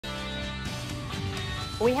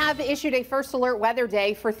We have issued a first alert weather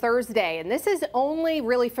day for Thursday, and this is only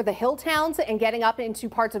really for the hill towns and getting up into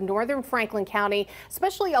parts of northern Franklin County,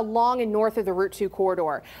 especially along and north of the Route 2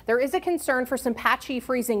 corridor. There is a concern for some patchy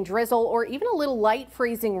freezing drizzle or even a little light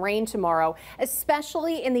freezing rain tomorrow,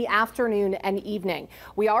 especially in the afternoon and evening.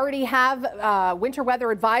 We already have winter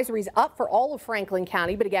weather advisories up for all of Franklin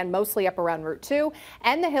County, but again, mostly up around Route 2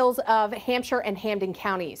 and the hills of Hampshire and Hampden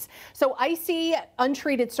counties. So icy,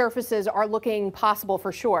 untreated surfaces are looking possible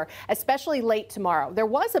for sure, especially late tomorrow. There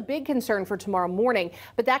was a big concern for tomorrow morning,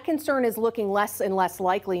 but that concern is looking less and less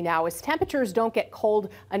likely now as temperatures don't get cold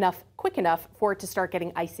enough quick enough for it to start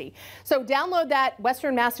getting icy. So download that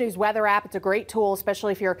Western Mass News weather app. It's a great tool,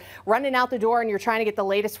 especially if you're running out the door and you're trying to get the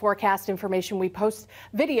latest forecast information. We post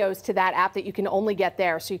videos to that app that you can only get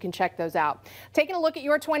there, so you can check those out. Taking a look at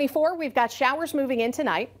your 24, we've got showers moving in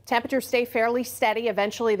tonight. Temperatures stay fairly steady.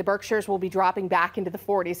 Eventually the Berkshires will be dropping back into the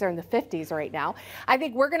 40s. They're in the 50s right now. I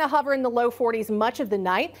think we're going to hover in the low 40s much of the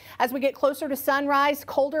night. As we get closer to sunrise,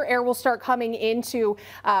 colder air will start coming into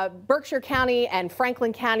Berkshire County and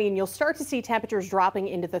Franklin County, and you'll start to see temperatures dropping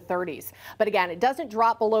into the 30s. But again, it doesn't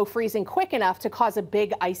drop below freezing quick enough to cause a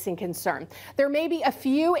big icing concern. There may be a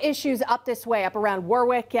few issues up this way, up around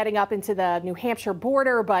Warwick, getting up into the New Hampshire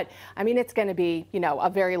border, but I mean, it's going to be, a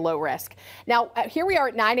very low risk. Now, here we are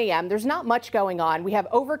at 9 a.m. There's not much going on. We have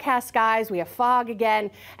overcast skies, we have fog again,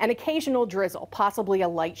 and occasional drizzle, possibly a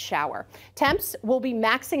light shower. Temps will be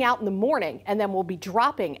maxing out in the morning and then will be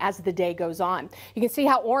dropping as the day goes on. You can see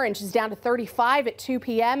how orange is down to 35 at 2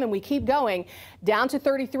 p.m. and we keep going down to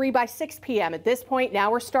 33 by 6 p.m. At this point,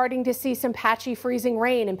 now we're starting to see some patchy freezing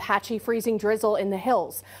rain and patchy freezing drizzle in the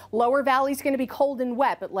hills. Lower Valley is going to be cold and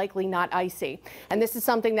wet, but likely not icy. And this is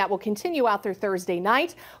something that will continue out through Thursday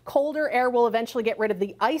night. Colder air will eventually get rid of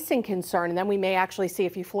the icing concern, and then we may actually see a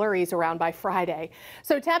few flurries around by Friday.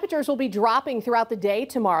 So temperatures will be dropping throughout the day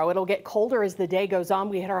tomorrow. It'll get colder as the day goes on.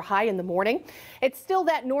 We hit our high in the morning. It's still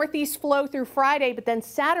that northeast flow through Friday, but then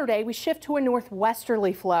Saturday we shift to a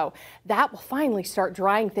northwesterly flow. That will finally start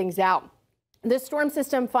drying things out. This storm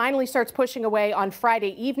system finally starts pushing away on Friday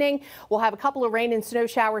evening. We'll have a couple of rain and snow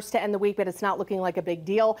showers to end the week, but it's not looking like a big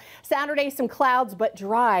deal. Saturday, some clouds, but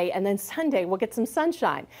dry. And then Sunday, we'll get some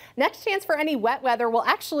sunshine. Next chance for any wet weather will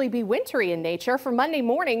actually be wintry in nature. For Monday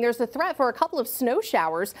morning, there's a threat for a couple of snow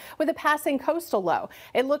showers with a passing coastal low.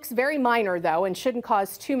 It looks very minor, though, and shouldn't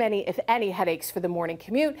cause too many, if any, headaches for the morning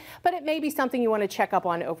commute, but it may be something you want to check up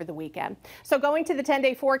on over the weekend. So going to the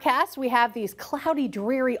 10-day forecast, we have these cloudy,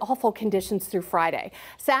 dreary, awful conditions through Friday.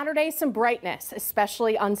 Saturday, some brightness,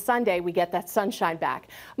 especially on Sunday. We get that sunshine back.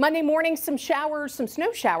 Monday morning, some showers, some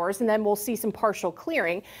snow showers, and then we'll see some partial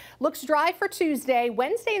clearing. Looks dry for Tuesday.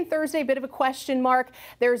 Wednesday and Thursday, a bit of a question mark.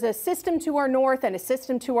 There's a system to our north and a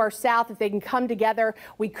system to our south. If they can come together,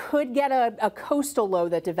 we could get a coastal low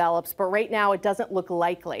that develops, but right now it doesn't look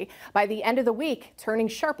likely. By the end of the week, turning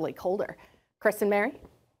sharply colder. Chris and Mary.